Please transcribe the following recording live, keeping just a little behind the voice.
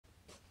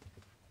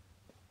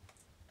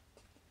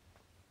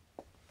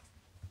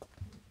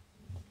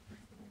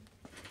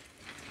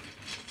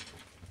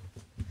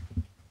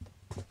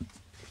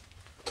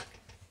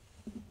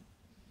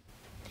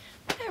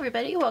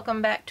everybody,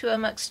 welcome back to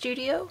Amok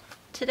Studio.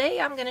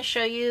 Today I'm going to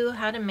show you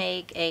how to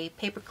make a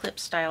paperclip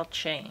style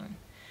chain.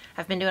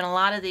 I've been doing a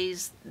lot of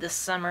these this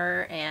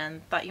summer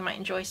and thought you might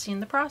enjoy seeing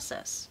the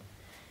process.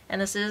 And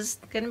this is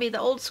going to be the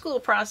old school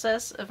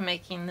process of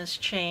making this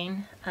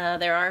chain.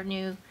 There are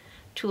new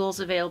tools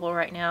available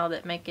right now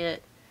that make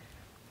it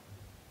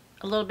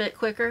a little bit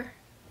quicker,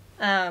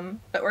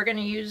 but we're going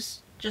to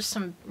use just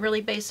some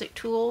really basic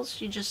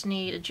tools. You just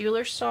need a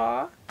jeweler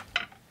saw,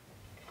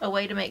 a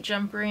way to make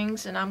jump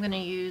rings, and I'm going to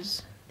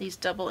use these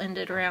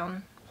double-ended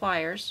round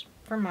pliers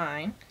for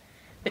mine,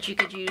 but you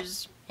could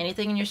use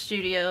anything in your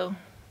studio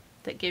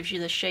that gives you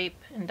the shape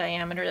and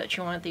diameter that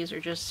you want. These are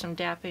just some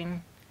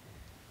dapping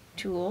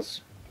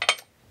tools.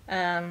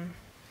 Some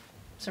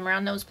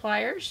round nose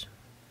pliers,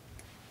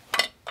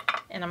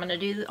 and I'm going to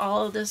do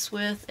all of this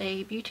with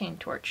a butane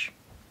torch.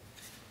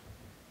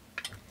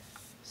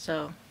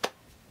 So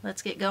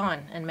let's get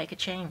going and make a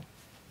chain.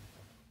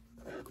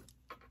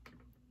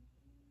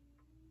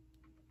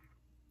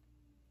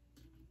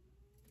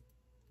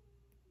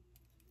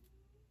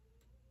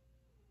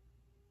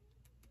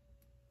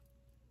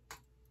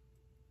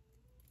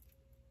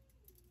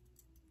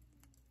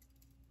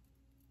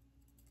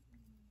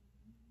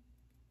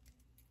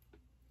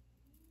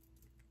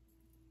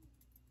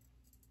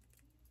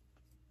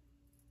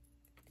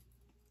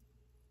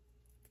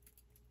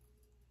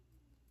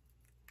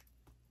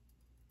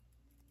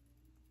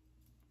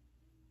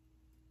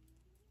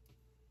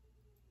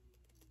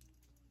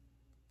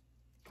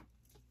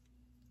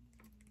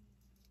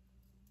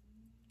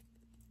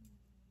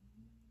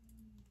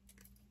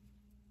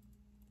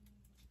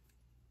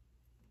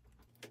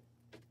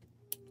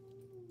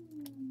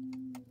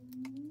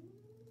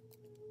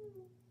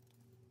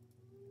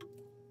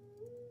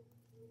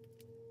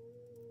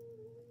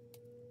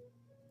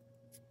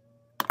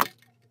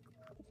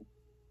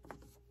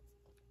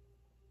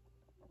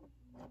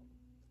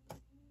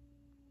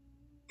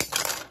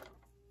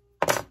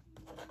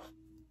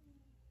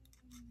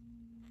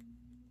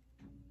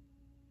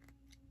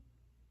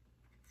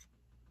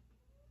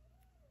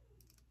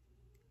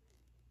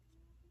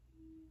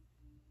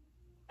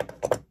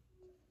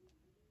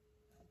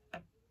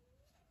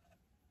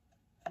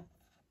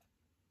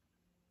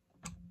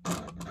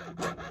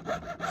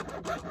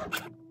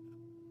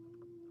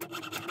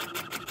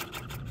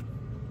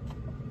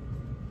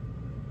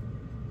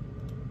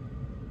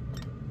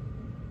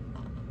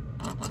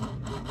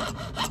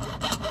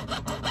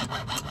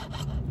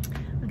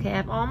 Okay, I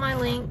have all my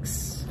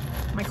links,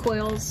 my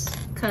coils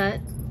cut,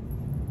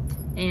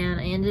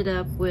 and I ended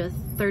up with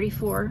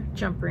 34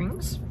 jump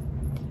rings.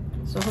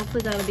 So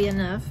hopefully that'll be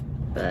enough,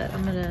 but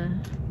I'm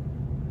gonna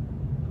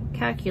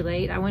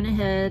calculate. I went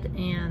ahead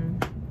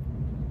and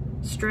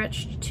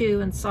stretched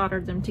 2 and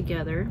soldered them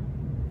together.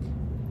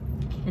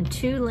 And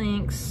 2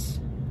 links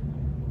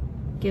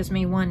gives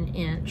me 1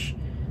 inch.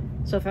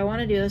 So if I want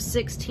to do a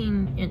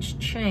 16-inch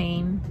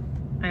chain,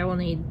 I will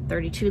need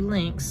 32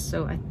 links.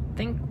 So I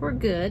think we're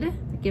good.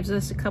 It gives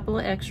us a couple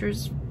of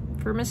extras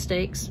for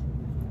mistakes,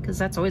 because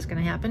that's always going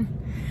to happen.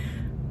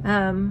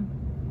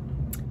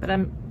 But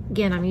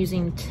I'm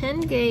using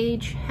 10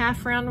 gauge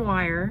half round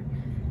wire,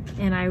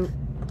 and I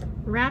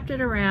wrapped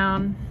it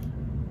around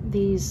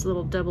these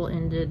little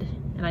double-ended,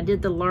 and I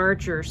did the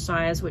larger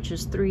size, which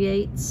is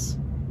 3/8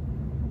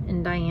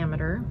 in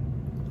diameter,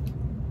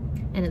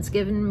 and it's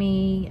given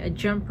me a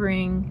jump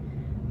ring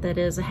that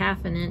is a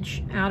 1/2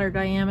 inch outer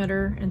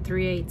diameter and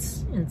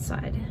 3/8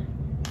 inside.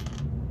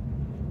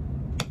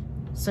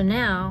 So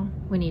now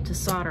we need to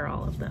solder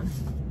all of them.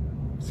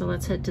 So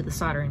let's head to the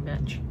soldering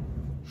bench.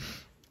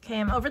 Okay,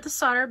 I'm over the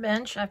solder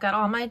bench. I've got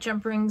all my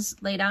jump rings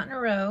laid out in a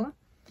row,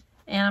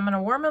 and I'm going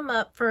to warm them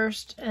up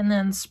first and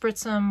then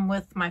spritz them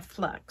with my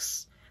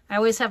flux. I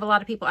always have a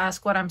lot of people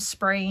ask what I'm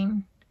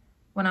spraying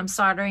when I'm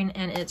soldering,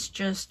 and it's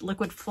just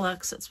liquid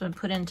flux that's been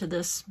put into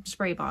this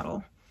spray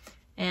bottle.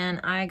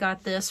 And I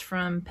got this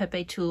from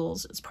Pepe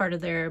Tools. It's part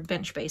of their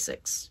bench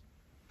basics.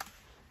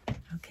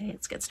 Okay,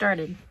 let's get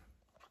started.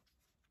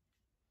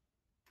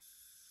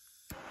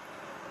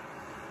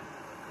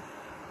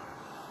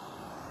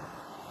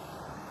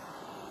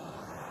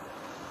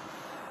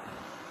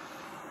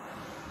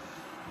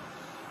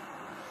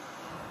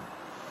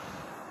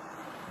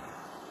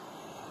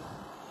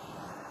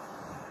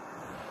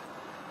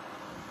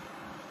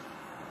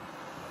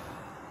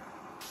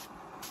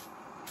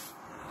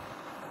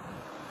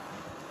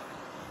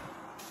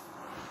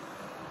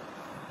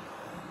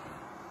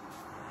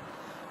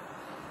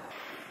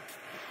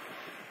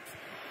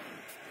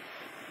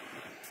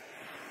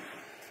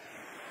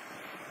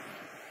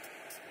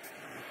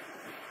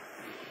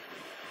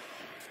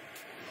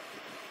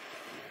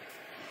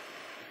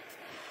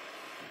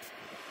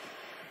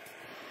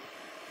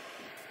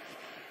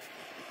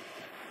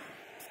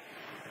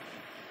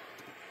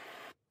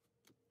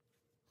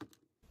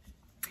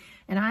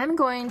 And I'm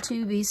going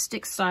to be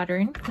stick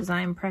soldering because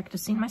I'm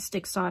practicing my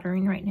stick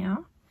soldering right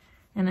now.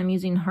 And I'm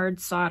using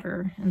hard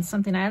solder. And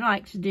something I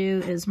like to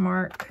do is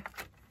mark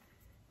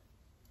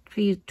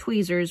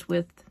tweezers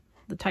with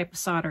the type of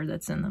solder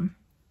that's in them.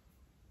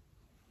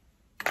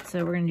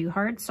 So we're going to do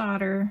hard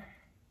solder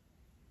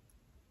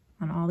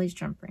on all these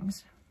jump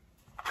rings.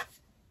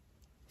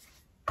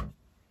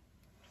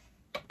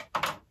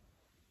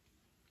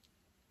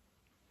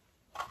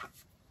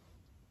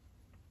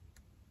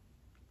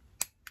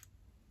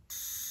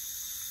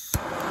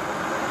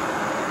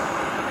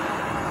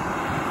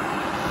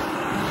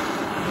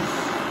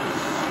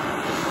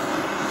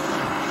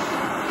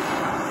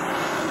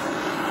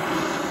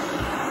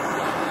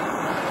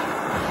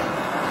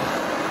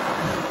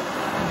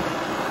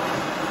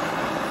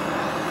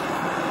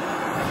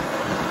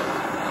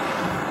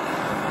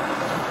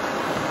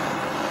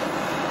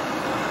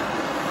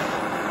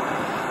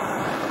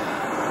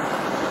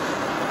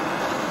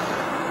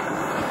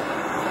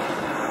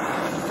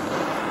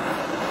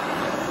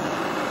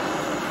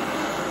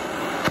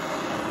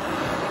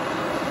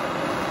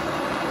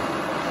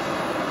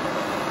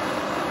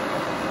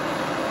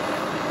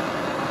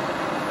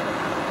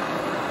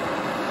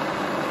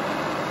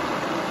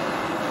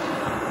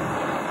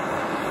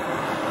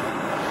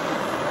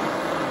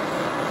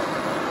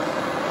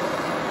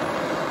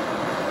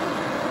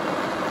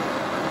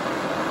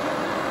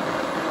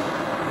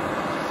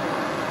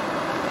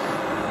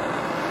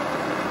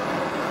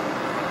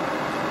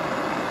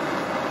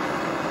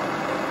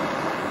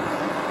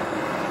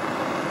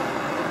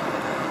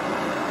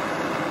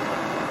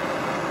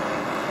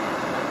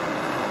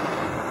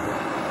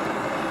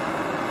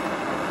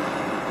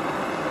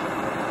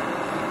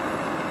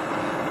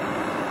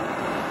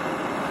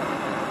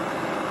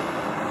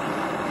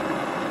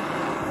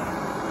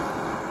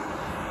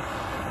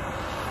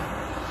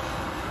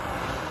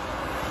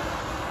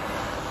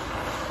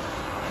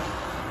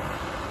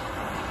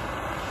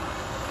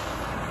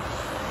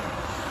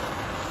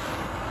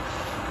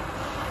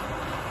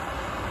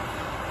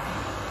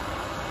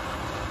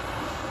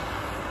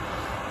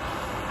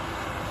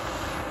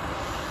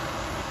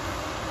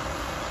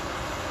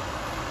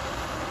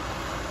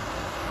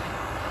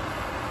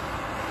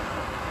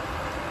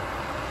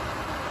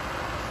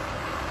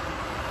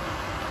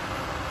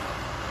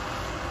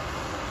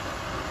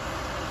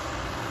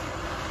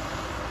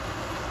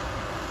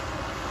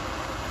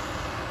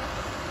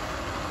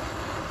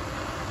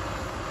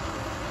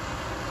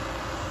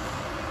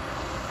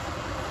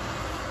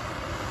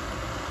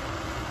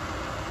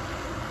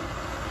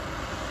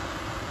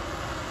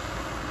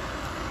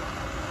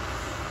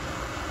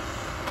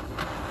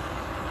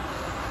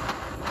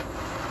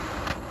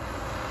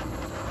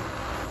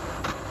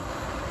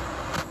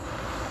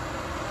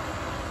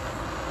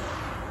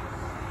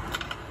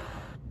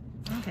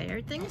 Okay,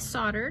 everything is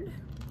soldered,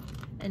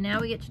 and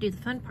now we get to do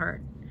the fun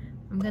part.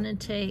 I'm going to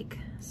take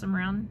some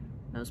round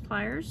nose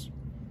pliers,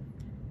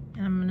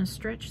 and I'm going to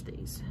stretch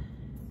these.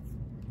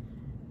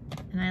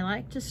 And I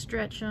like to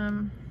stretch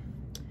them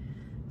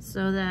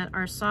so that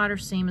our solder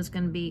seam is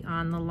going to be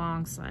on the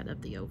long side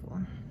of the oval.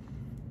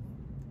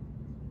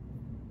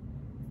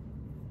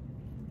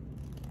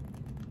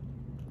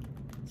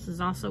 This is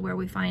also where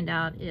we find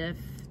out if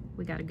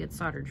we got a good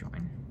solder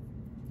join.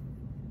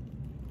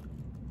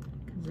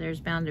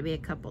 There's bound to be a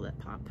couple that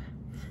pop.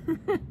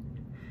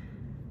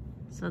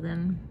 So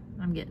then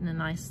I'm getting a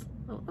nice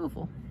little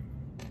oval.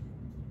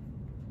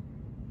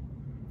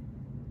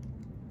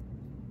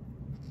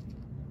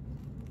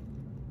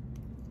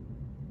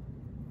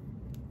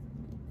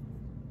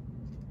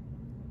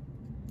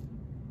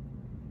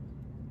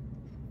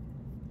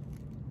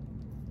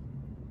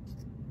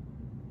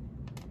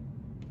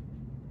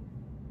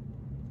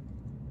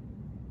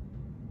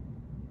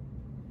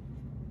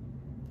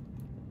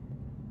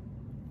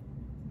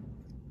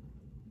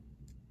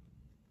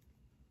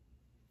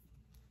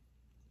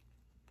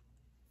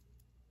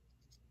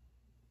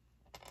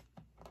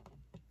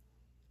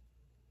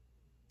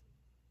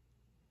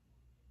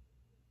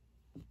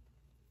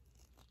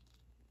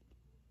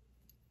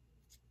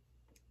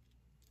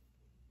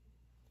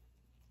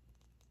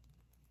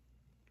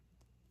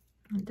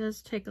 It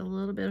does take a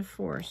little bit of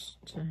force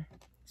to,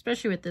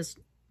 especially with this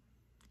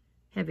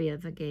heavy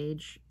of a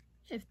gauge.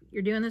 If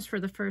you're doing this for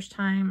the first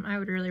time, I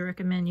would really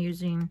recommend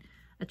using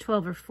a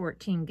 12 or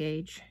 14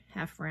 gauge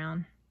half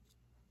round.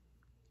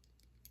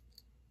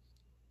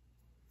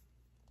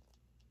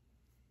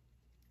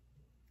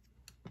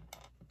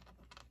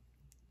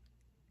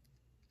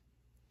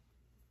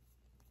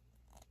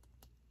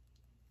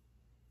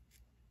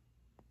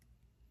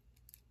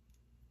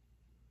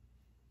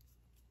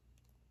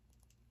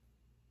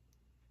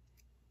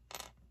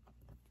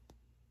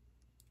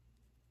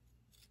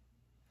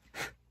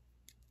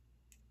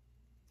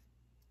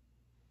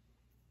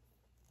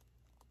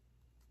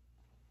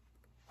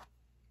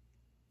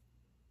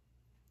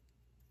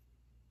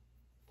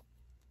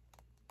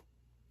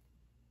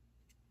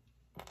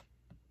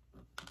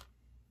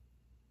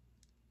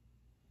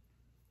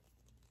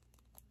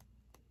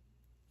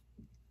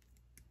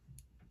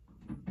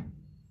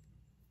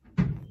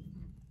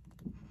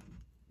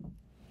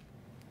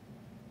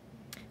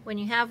 When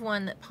you have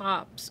one that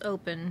pops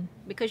open,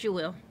 because you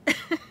will,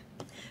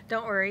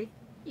 don't worry,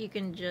 you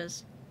can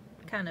just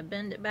kind of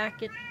bend it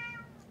back.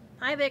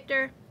 Hi,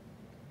 Victor.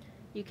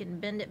 You can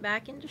bend it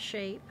back into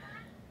shape.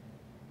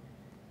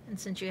 And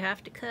since you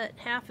have to cut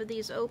half of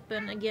these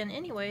open again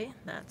anyway,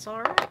 that's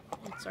alright.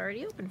 It's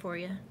already open for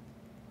you.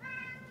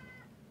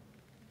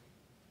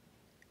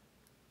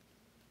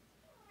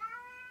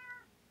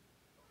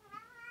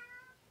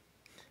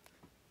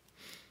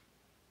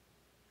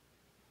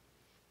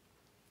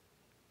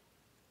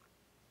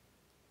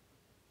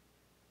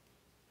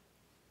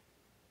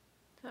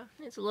 So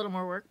it's a little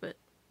more work, but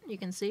you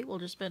can see we'll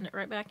just bend it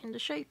right back into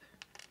shape.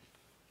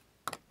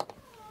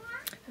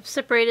 I've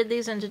separated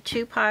these into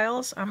two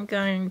piles. I'm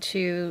going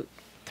to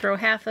throw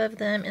half of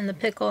them in the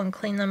pickle and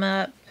clean them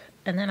up,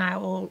 and then I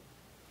will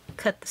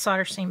cut the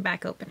solder seam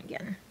back open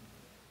again.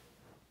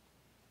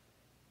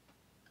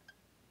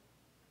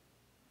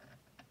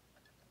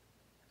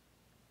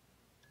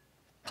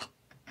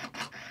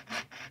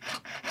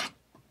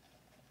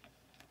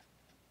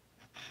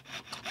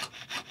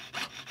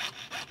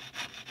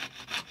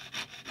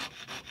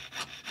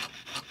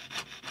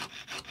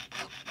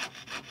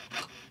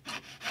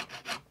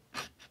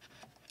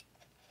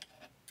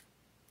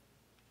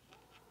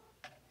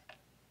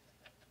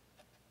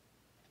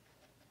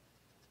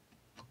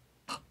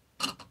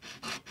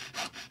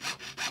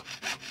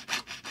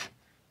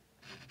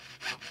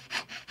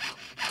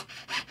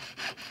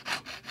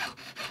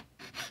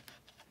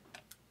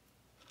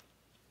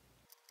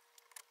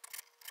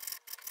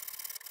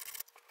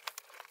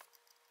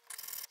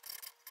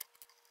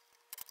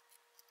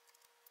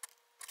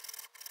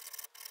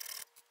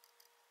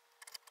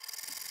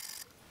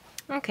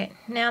 Okay,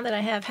 now that I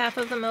have half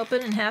of them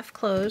open and half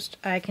closed,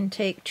 I can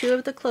take two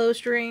of the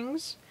closed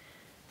rings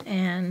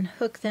and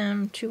hook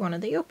them to one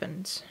of the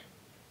opens.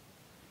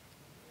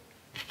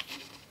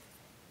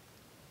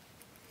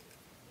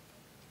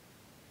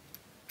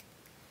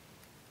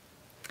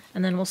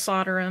 And then we'll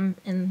solder them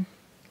in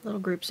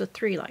little groups of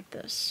 3 like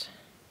this.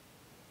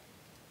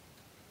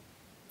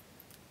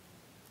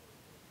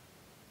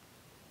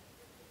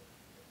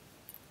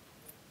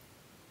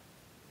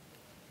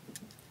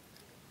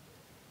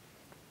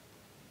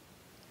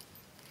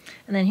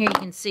 And then here you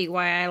can see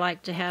why I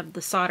like to have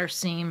the solder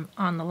seam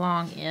on the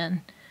long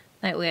end.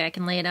 That way I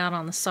can lay it out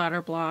on the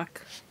solder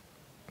block,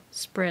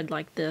 spread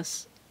like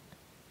this,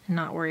 and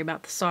not worry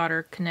about the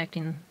solder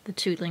connecting the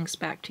two links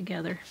back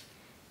together.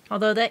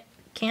 Although that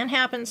can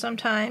happen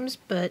sometimes,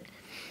 but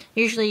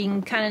usually you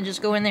can kind of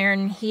just go in there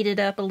and heat it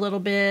up a little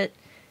bit,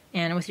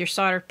 and with your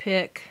solder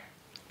pick,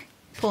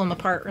 pull them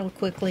apart real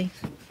quickly.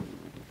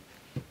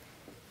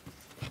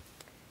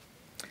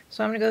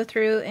 So I'm going to go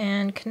through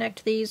and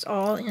connect these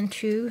all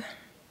into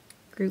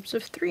groups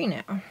of 3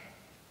 now.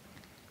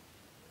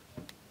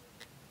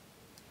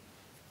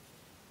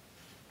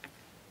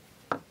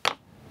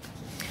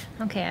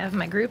 Okay, I have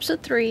my groups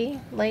of 3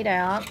 laid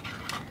out.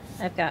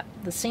 I've got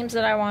the seams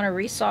that I want to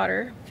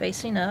resolder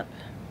facing up,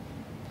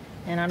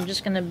 and I'm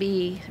just going to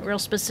be real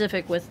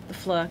specific with the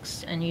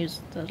flux and use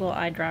the little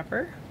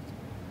eyedropper.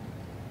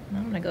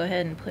 I'm going to go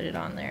ahead and put it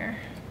on there.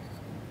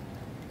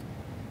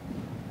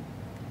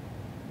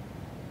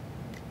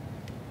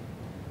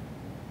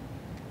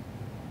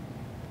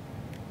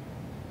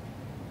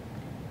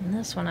 And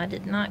this one I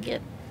did not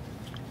get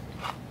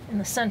in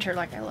the center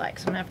like I like,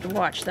 so I'm going to have to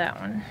watch that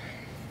one.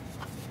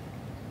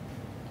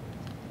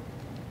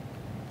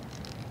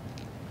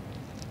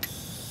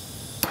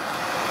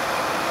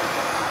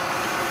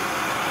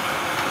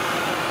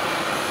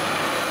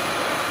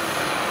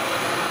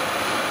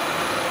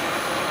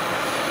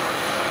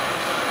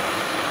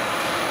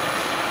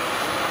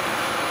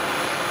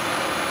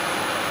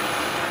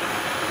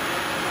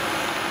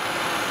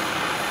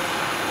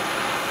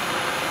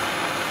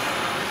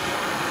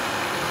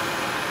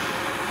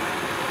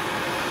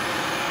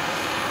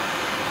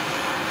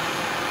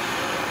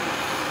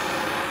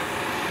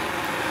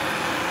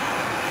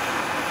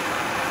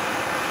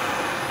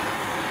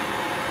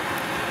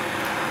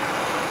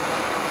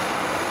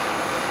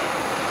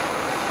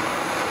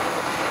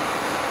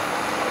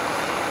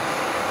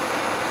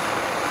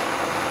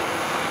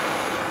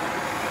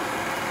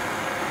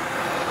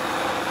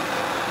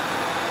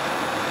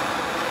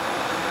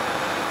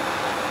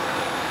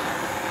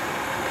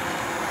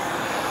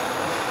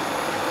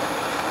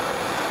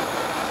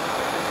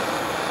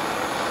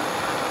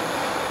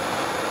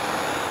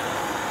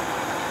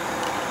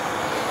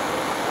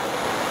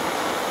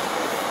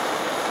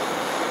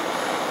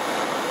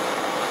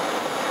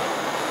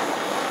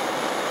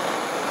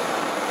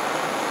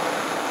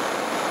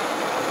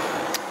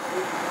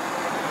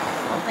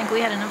 We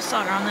had enough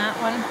solder on that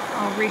one.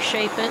 I'll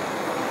reshape it.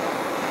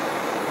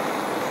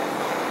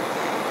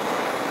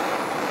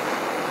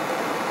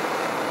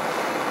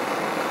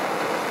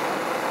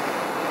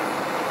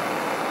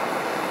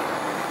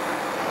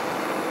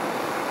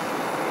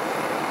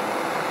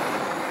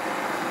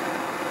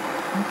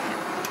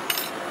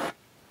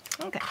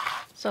 Okay,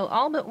 so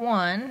all but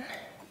one,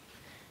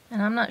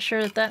 and I'm not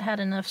sure that that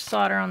had enough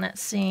solder on that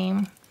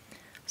seam,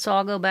 so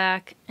I'll go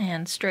back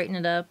and straighten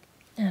it up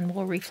and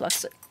we'll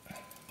reflux it.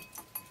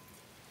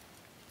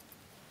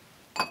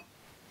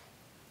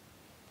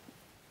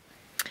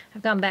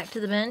 I've gone back to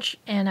the bench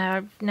and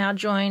I've now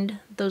joined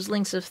those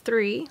links of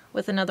 3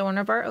 with another one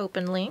of our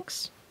open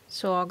links.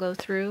 So I'll go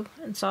through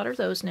and solder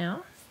those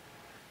now.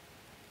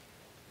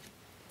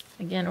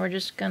 Again, we're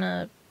just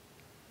gonna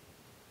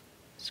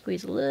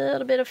squeeze a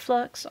little bit of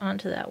flux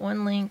onto that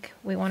one link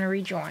we want to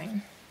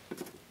rejoin.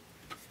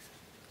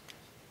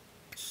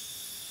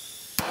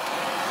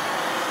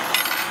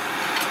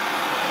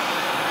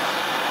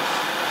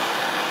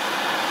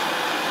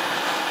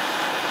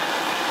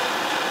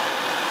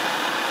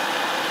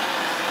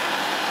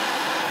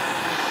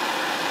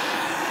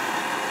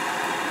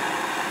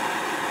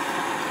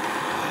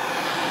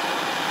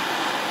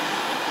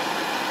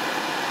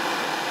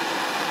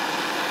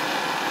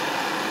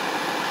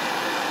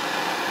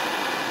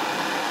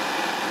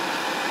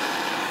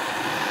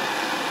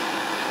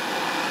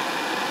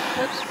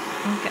 Oops,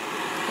 okay,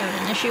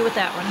 got an issue with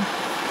that one.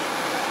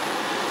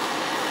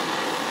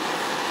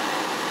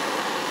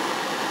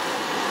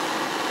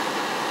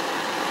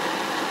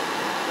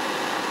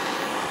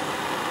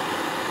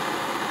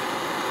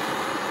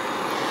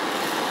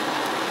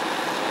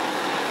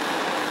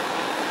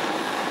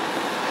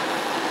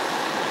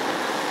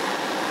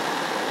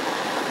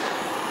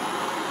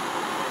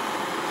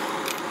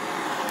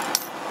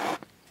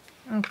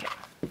 Okay,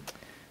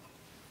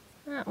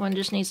 that one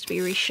just needs to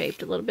be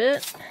reshaped a little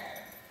bit.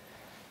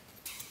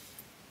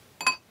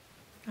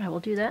 I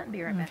will do that and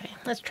be right back. Okay,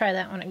 let's try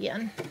that one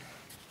again.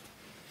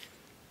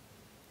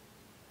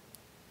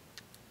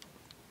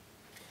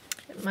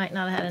 It might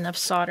not have had enough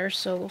solder,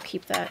 so we'll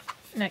keep that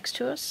next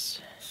to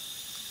us.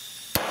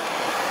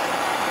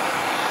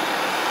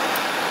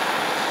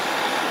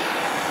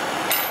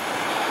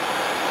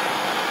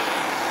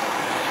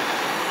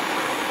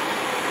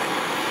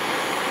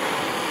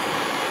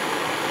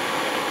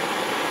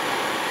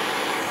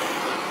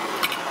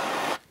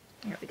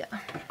 Here we go.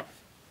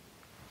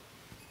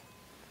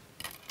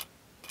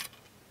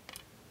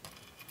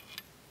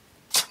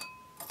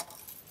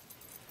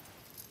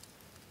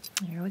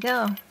 There we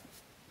go.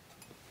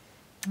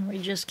 And we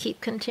just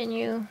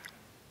continue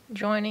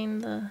joining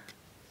the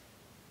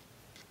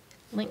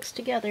links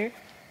together.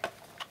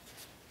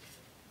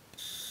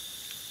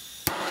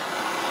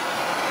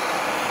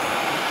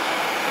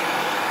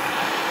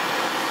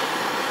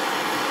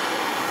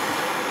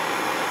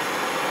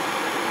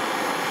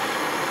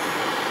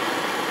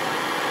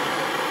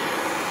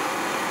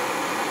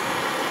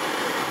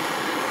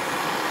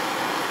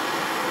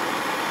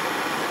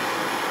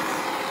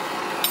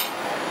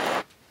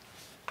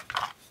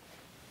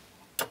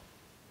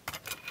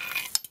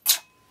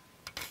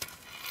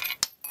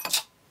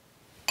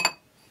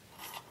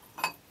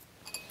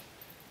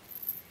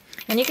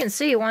 And you can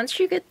see, once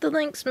you get the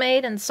links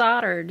made and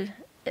soldered,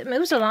 it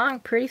moves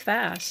along pretty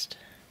fast.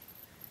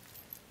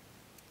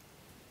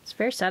 It's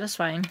very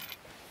satisfying.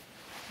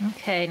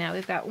 Okay, now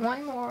we've got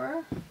one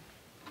more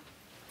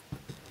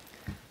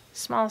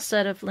small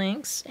set of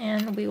links,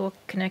 and we will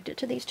connect it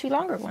to these two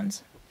longer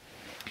ones.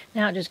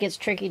 Now it just gets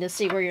tricky to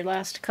see where your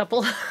last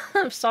couple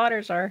of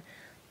solders are.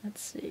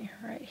 Let's see,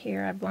 right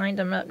here, I've lined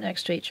them up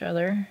next to each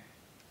other.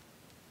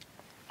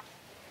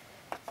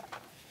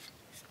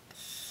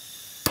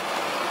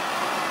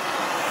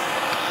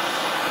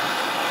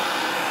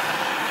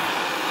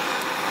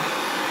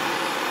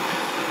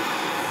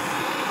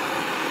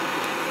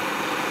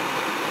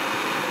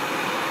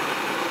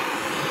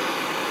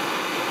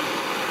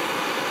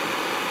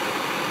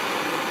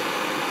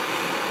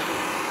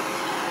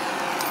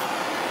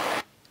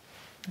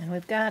 And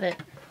we've got it.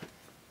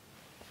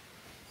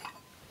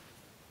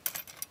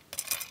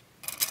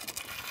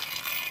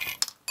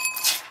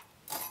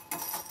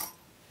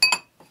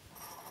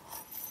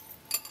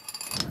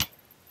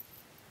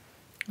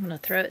 I'm going to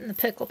throw it in the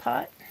pickle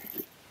pot.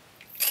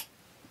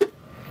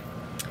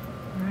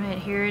 Alright,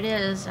 here it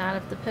is out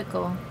of the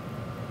pickle.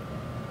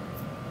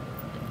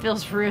 It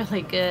feels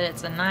really good.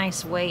 It's a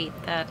nice weight.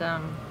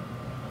 That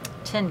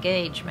 10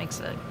 gauge makes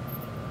a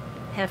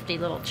hefty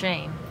little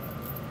chain.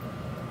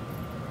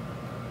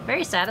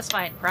 Very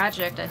satisfying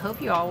project. I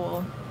hope you all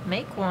will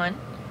make one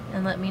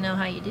and let me know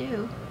how you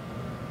do.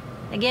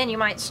 Again, you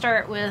might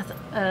start with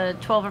a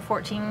 12 or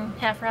 14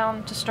 half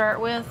round to start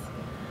with.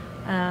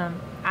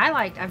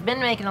 I've been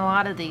making a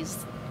lot of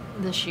these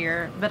this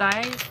year, but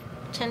I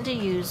tend to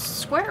use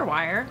square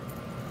wire,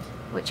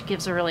 which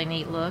gives a really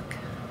neat look.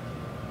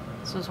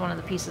 This was one of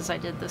the pieces I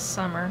did this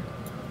summer.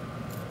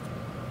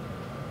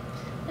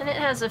 And it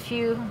has a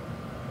few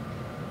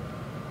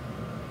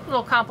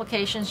little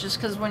complications just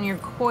because when you're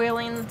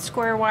coiling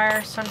square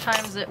wire,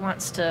 sometimes it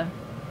wants to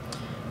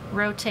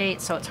rotate,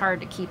 so it's hard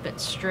to keep it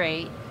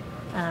straight.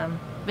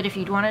 But if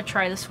you'd want to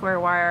try the square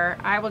wire,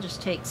 I will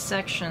just take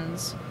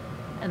sections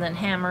and then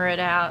hammer it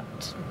out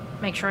to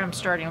make sure I'm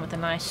starting with a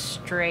nice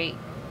straight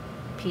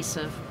piece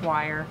of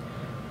wire.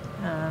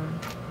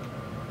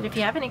 But if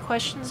you have any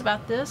questions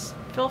about this,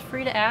 feel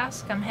free to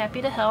ask. I'm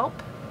happy to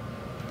help.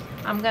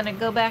 I'm going to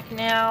go back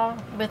now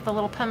with the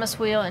little pumice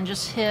wheel and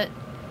just hit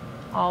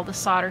all the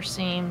solder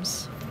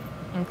seams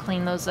and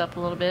clean those up a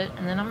little bit,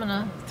 and then I'm going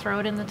to throw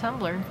it in the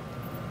tumbler.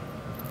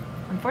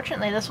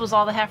 Unfortunately, this was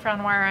all the half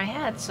round wire I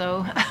had,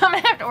 so I'm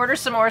going to have to order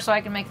some more so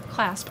I can make the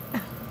clasp.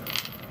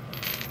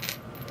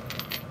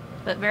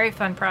 But very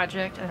fun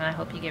project, and I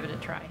hope you give it a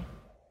try.